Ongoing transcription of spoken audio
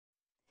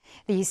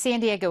The San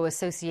Diego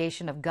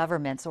Association of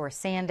Governments, or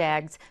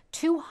SANDAG's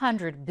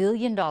 $200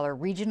 billion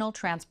regional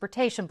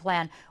transportation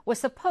plan was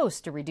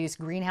supposed to reduce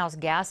greenhouse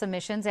gas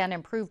emissions and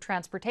improve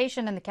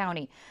transportation in the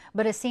county.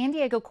 But a San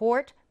Diego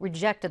court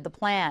rejected the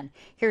plan.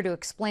 Here to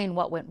explain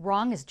what went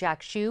wrong is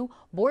Jack Hsu,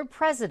 board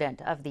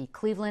president of the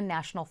Cleveland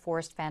National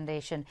Forest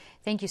Foundation.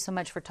 Thank you so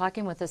much for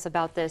talking with us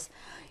about this.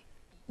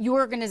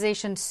 Your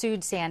organization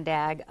sued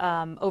SANDAG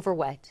over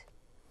what?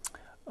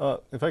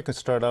 If I could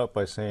start out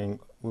by saying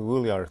we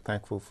really are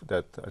thankful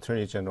that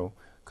Attorney General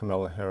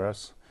Kamala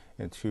Harris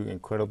and two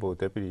incredible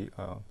Deputy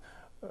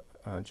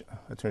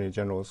Attorney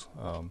Generals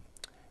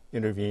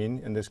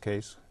intervened in this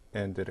case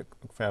and did a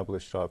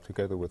fabulous job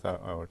together with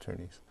our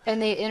attorneys.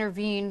 And they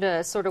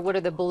intervened, sort of what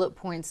are the bullet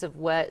points of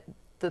what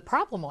the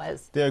problem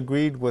was? They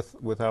agreed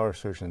with our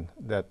assertion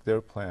that their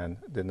plan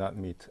did not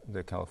meet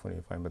the California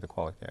Environmental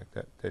Quality Act,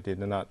 that they did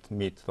not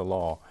meet the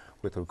law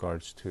with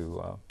regards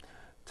to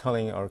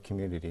telling our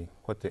community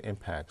what the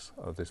impacts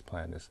of this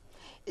plan is.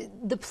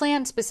 The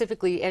plan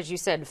specifically, as you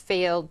said,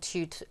 failed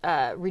to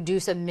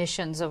reduce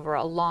emissions over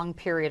a long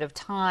period of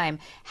time.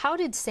 How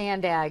did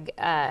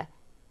SANDAG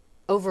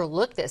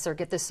overlook this or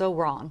get this so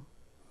wrong?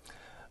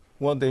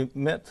 Well, they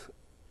met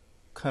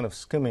kind of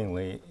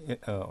skimmingly,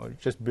 or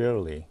just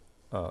barely,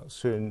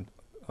 certain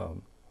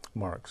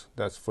marks.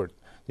 That's for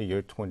the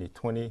year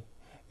 2020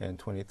 and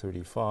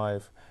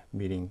 2035,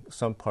 meeting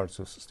some parts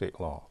of state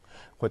law.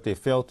 What they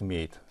failed to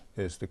meet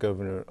is the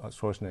Governor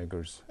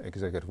Schwarzenegger's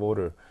executive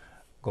order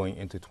going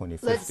into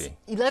 2050.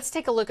 Let's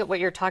take a look at what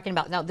you're talking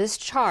about. Now, this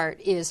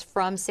chart is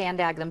from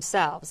SANDAG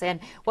themselves,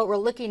 and what we're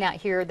looking at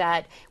here,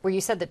 that where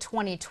you said the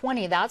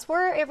 2020, that's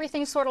where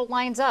everything sort of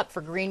lines up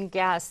for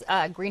greenhouse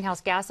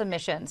gas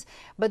emissions.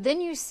 But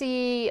then you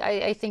see,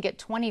 I think at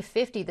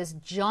 2050, this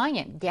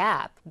giant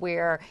gap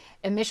where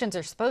emissions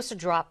are supposed to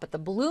drop, but the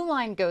blue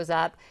line goes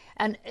up,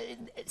 and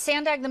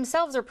SANDAG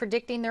themselves are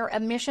predicting their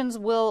emissions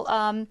will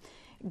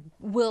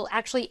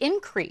actually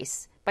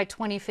increase by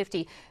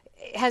 2050.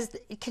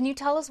 Can you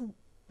tell us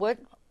what?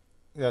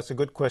 That's a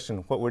good question.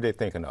 What were they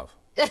thinking of?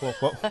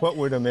 what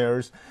were the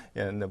mayors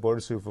and the board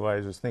of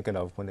supervisors thinking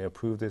of when they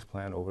approved this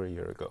plan over a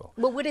year ago?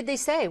 Well, what did they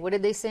say? What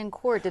did they say in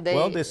court? Did they?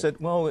 Well, they said,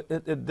 well,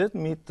 it didn't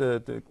meet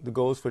the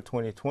goals for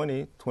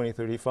 2020,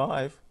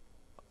 2035.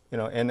 You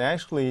know, and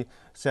actually,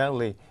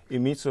 sadly, it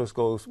meets those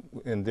goals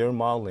in their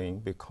modeling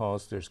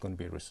because there's going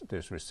to be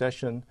there's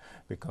recession,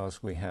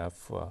 because we have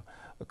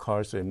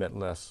cars that emit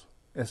less.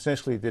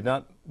 Essentially, did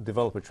not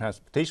develop a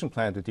transportation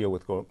plan to deal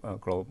with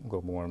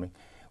global warming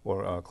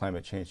or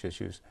climate change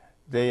issues.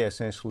 They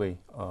essentially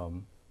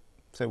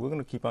said we're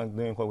going to keep on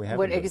doing what we have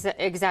been doing.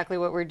 Exactly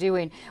what we're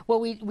doing. Well,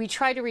 we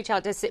tried to reach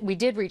out to, we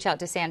did reach out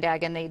to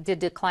SANDAG, and they did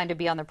decline to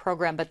be on the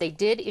program, but they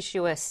did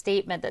issue a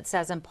statement that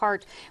says, in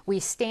part, we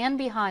stand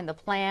behind the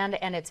plan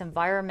and its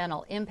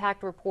environmental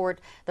impact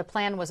report. The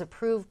plan was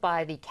approved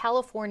by the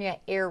California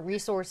Air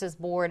Resources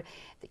Board,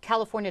 the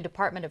California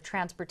Department of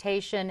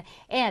Transportation,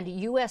 and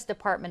U.S.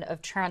 Department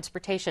of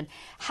Transportation.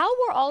 How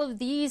were all of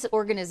these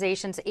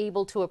organizations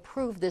able to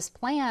approve this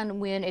plan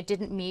when it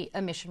didn't meet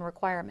emission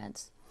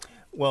requirements?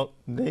 Well,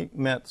 they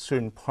met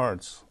certain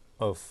parts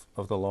of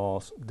the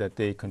laws that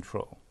they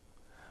control.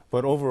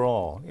 But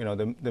overall, you know,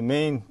 the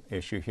main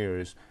issue here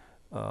is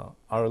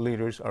our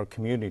leaders, our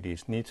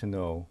communities need to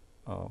know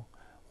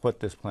what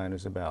this plan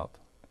is about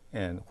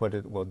and what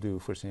it will do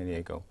for San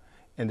Diego.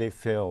 And they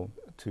failed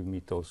to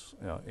meet those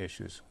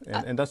issues.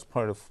 And that's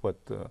part of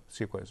what the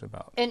CEQA is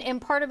about. And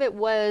part of it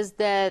was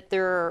that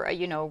they're,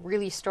 you know,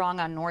 really strong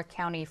on North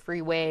County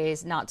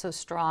freeways, not so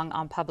strong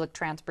on public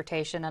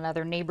transportation and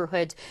other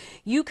neighborhoods.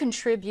 You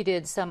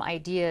contributed some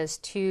ideas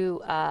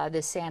to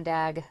the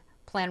SANDAG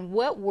plan.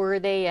 What were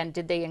they, and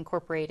did they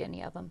incorporate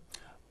any of them?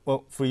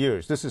 Well, for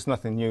years, this is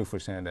nothing new for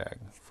SANDAG.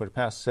 For the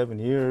past 7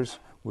 years,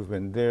 we've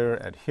been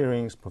there at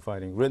hearings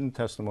providing written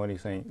testimony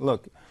saying,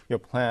 look, your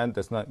plan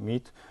does not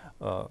meet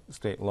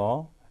state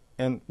law,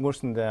 and worse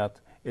than that,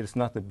 it is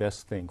not the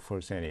best thing for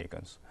San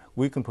Diegans.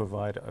 We can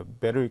provide a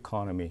better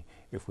economy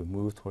if we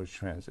move towards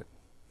transit.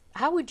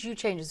 How would you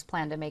change this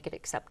plan to make it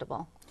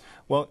acceptable?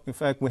 Well, in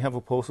fact, we have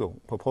a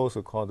proposal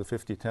called the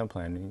 50-10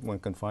 plan. One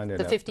can find it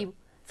the at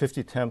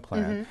 50-10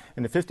 plan. Mm-hmm.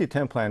 And the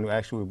 50-10 plan,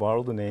 we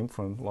borrowed the name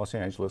from Los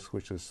Angeles,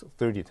 which is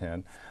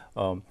 30-10.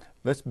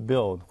 Let's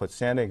build what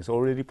SANDAG is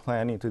already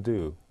planning to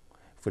do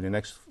for the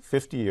next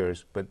 50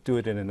 years, but do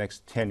it in the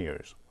next 10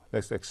 years.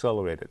 Let's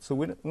accelerate it. So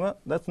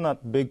that's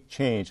not big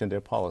change in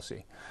their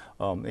policy.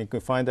 You can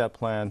find that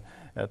plan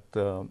at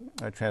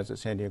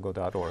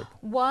transitsandiego.org.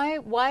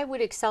 Why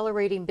would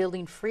accelerating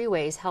building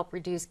freeways help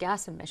reduce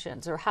gas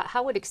emissions? Or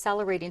how would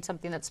accelerating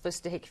something that's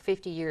supposed to take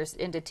 50 years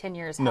into 10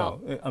 years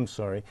help? No, I'm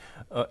sorry.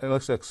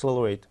 Let's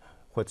accelerate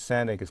what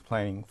SANDAG is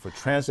planning for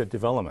transit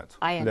development.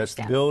 I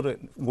understand. Let's build a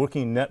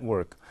working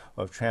network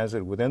of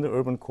transit within the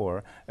urban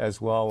core, as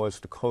well as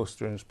the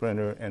Coaster and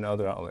Sprinter and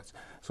other outlets.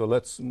 So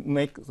let's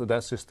make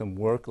that system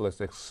work.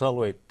 Let's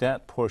accelerate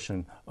that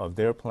portion of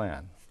their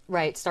plan.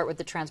 Right, start with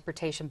the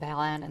transportation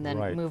plan and then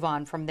Right. move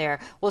on from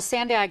there. Well,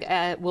 SANDAG,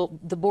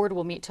 the board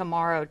will meet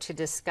tomorrow to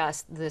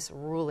discuss this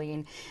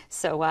ruling.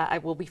 So I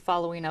will be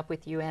following up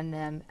with you and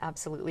them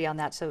absolutely on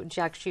that. So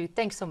Jack Hsu,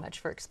 thanks so much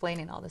for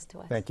explaining all this to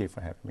us. Thank you for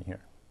having me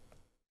here.